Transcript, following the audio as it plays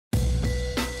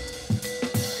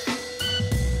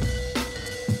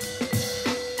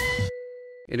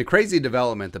In a crazy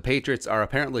development, the Patriots are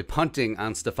apparently punting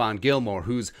on Stephon Gilmore,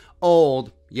 who's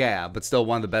old, yeah, but still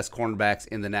one of the best cornerbacks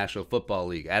in the National Football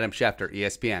League. Adam Schefter,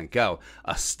 ESPN, go.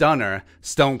 A stunner,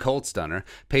 stone cold stunner.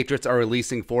 Patriots are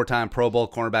releasing four-time Pro Bowl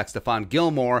cornerback Stephon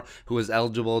Gilmore, who is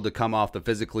eligible to come off the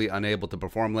physically unable to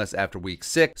perform list after week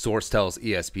 6, source tells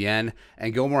ESPN.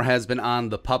 And Gilmore has been on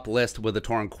the PUP list with a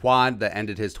torn quad that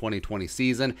ended his 2020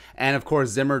 season. And of course,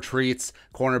 Zimmer treats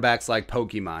cornerbacks like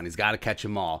Pokemon. He's got to catch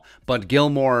them all. But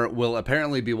Gilmore will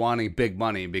apparently be wanting big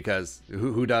money because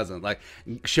who doesn't? Like,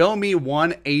 show me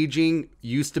one aging,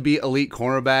 used to be elite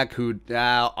cornerback who,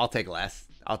 I'll take less.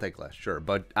 I'll take less, sure,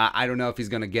 but I don't know if he's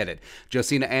going to get it.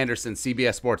 Josina Anderson,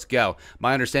 CBS Sports, go.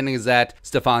 My understanding is that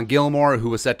Stephon Gilmore, who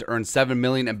was set to earn $7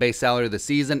 million in base salary this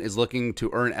season, is looking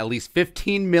to earn at least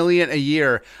 $15 million a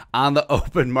year on the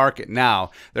open market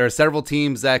now. There are several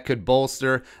teams that could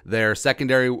bolster their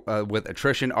secondary with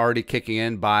attrition already kicking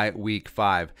in by week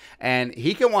 5. And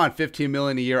he can want $15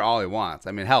 million a year all he wants.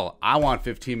 I mean, hell, I want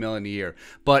 $15 million a year,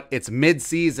 but it's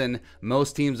mid-season.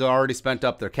 Most teams have already spent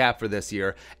up their cap for this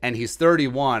year, and he's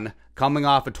 31. Coming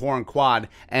off a torn quad,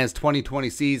 and his 2020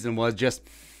 season was just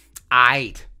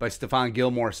aight by Stephon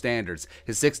Gilmore standards.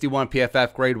 His 61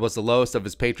 PFF grade was the lowest of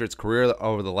his Patriots career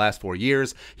over the last 4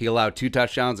 years. He allowed 2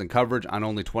 touchdowns in coverage on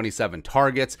only 27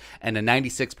 targets, and a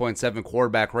 96.7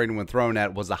 quarterback rating when thrown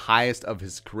at was the highest of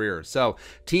his career. So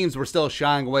teams were still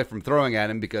shying away from throwing at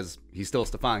him because he's still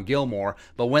Stephon Gilmore,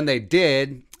 but when they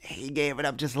did, he gave it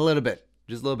up just a little bit.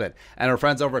 Just a little bit. And our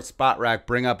friends over at Spot Rack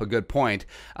bring up a good point.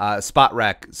 Spot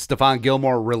Rack, Stephon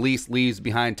Gilmore release leaves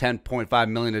behind $10.5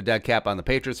 million of dead cap on the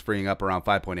Patriots, freeing up around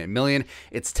 $5.8 million.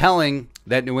 It's telling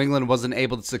that New England wasn't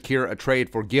able to secure a trade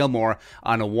for Gilmore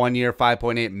on a 1-year,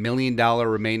 $5.8 million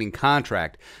remaining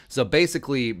contract. So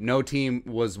basically, no team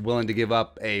was willing to give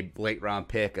up a late-round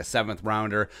pick, a 7th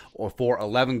rounder, or for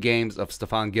 11 games of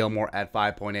Stephon Gilmore at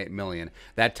 $5.8 million.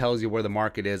 That tells you where the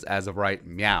market is as of right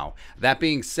meow. That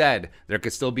being said, there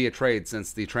could still be a trade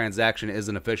since the transaction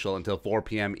isn't official until 4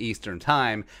 p.m. Eastern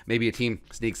time. Maybe a team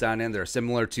sneaks on in there,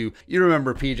 similar to, you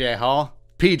remember PJ Hall?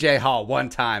 PJ Hall, one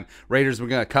time. Raiders were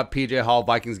going to cut PJ Hall.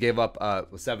 Vikings gave up a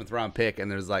 7th round pick,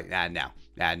 and there's like, no,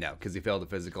 because he failed the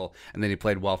physical, and then he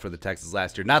played well for the Texans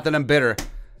last year. Not that I'm bitter.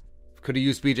 Could have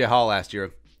used PJ Hall last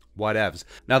year. Whatevs.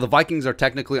 Now, the Vikings are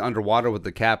technically underwater with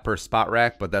the cap per Spot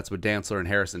Rack, but that's with Dantzler and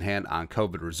Harrison Hand on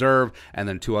COVID reserve, and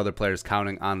then 2 other players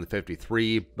counting on the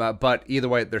 53. But either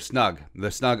way, they're snug. They're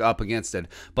snug up against it.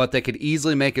 But they could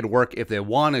easily make it work if they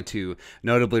wanted to,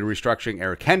 notably restructuring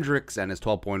Eric Hendricks and his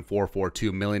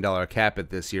 $12.442 million cap hit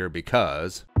this year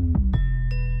because...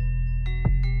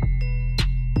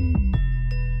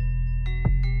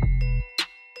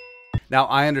 Now,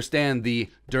 I understand the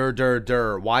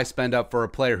why spend up for a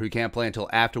player who can't play until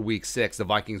after week 6? The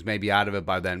Vikings may be out of it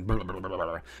by then.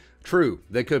 True,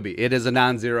 they could be. It is a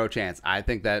non-zero chance. I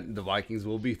think that the Vikings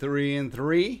will be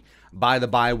 3-3 by the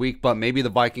bye week, but maybe the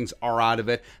Vikings are out of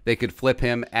it. They could flip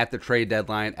him at the trade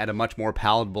deadline at a much more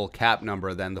palatable cap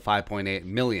number than the $5.8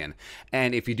 million.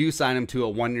 And if you do sign him to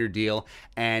a 1-year deal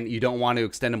and you don't want to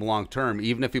extend him long term,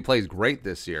 even if he plays great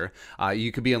this year,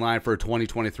 you could be in line for a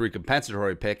 2023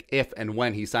 compensatory pick if and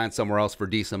when he signs somewhere else for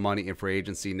decent money in free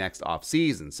agency next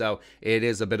offseason. So it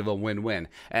is a bit of a win-win.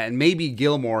 And maybe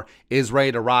Gilmore is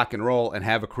ready to rock and roll and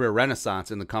have a career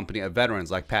renaissance in the company of veterans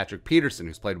like Patrick Peterson,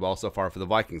 who's played well so far for the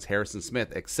Vikings, Harrison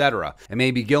Smith, etc. And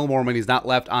maybe Gilmore, when he's not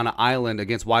left on an island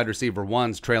against wide receiver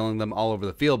ones, trailing them all over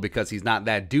the field because he's not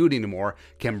that dude anymore,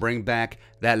 can bring back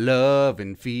that love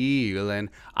and feeling.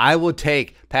 I would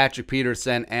take Patrick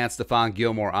Peterson and Stephon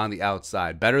Gilmore on the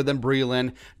outside. Better than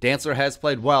Breeland. Dantzler has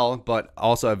played well, but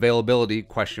also availability,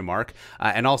 question mark.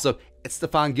 And also, it's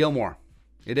Stephon Gilmore.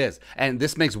 It is. And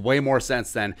this makes way more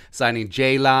sense than signing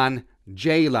Jalen,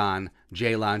 because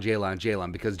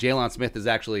Jalen Smith is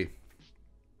actually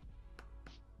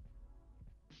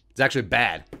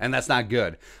bad, and that's not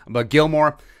good. But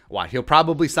Gilmore, he'll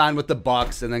probably sign with the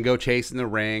Bucks and then go chasing the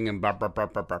ring and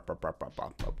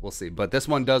we'll see. But this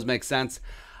one does make sense.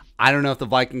 I don't know if the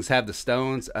Vikings have the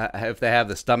stones, if they have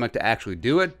the stomach to actually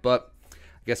do it, but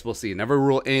I guess we'll see. Never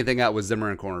rule anything out with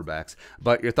Zimmer and cornerbacks.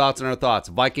 But your thoughts on our thoughts.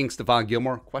 Vikings, Stephon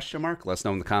Gilmore, question mark? Let us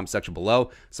know in the comment section below.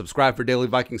 Subscribe for daily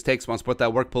Vikings takes. Want to support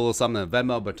that work, pull a little something in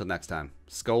Venmo. But until next time,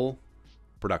 Skol,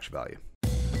 production value.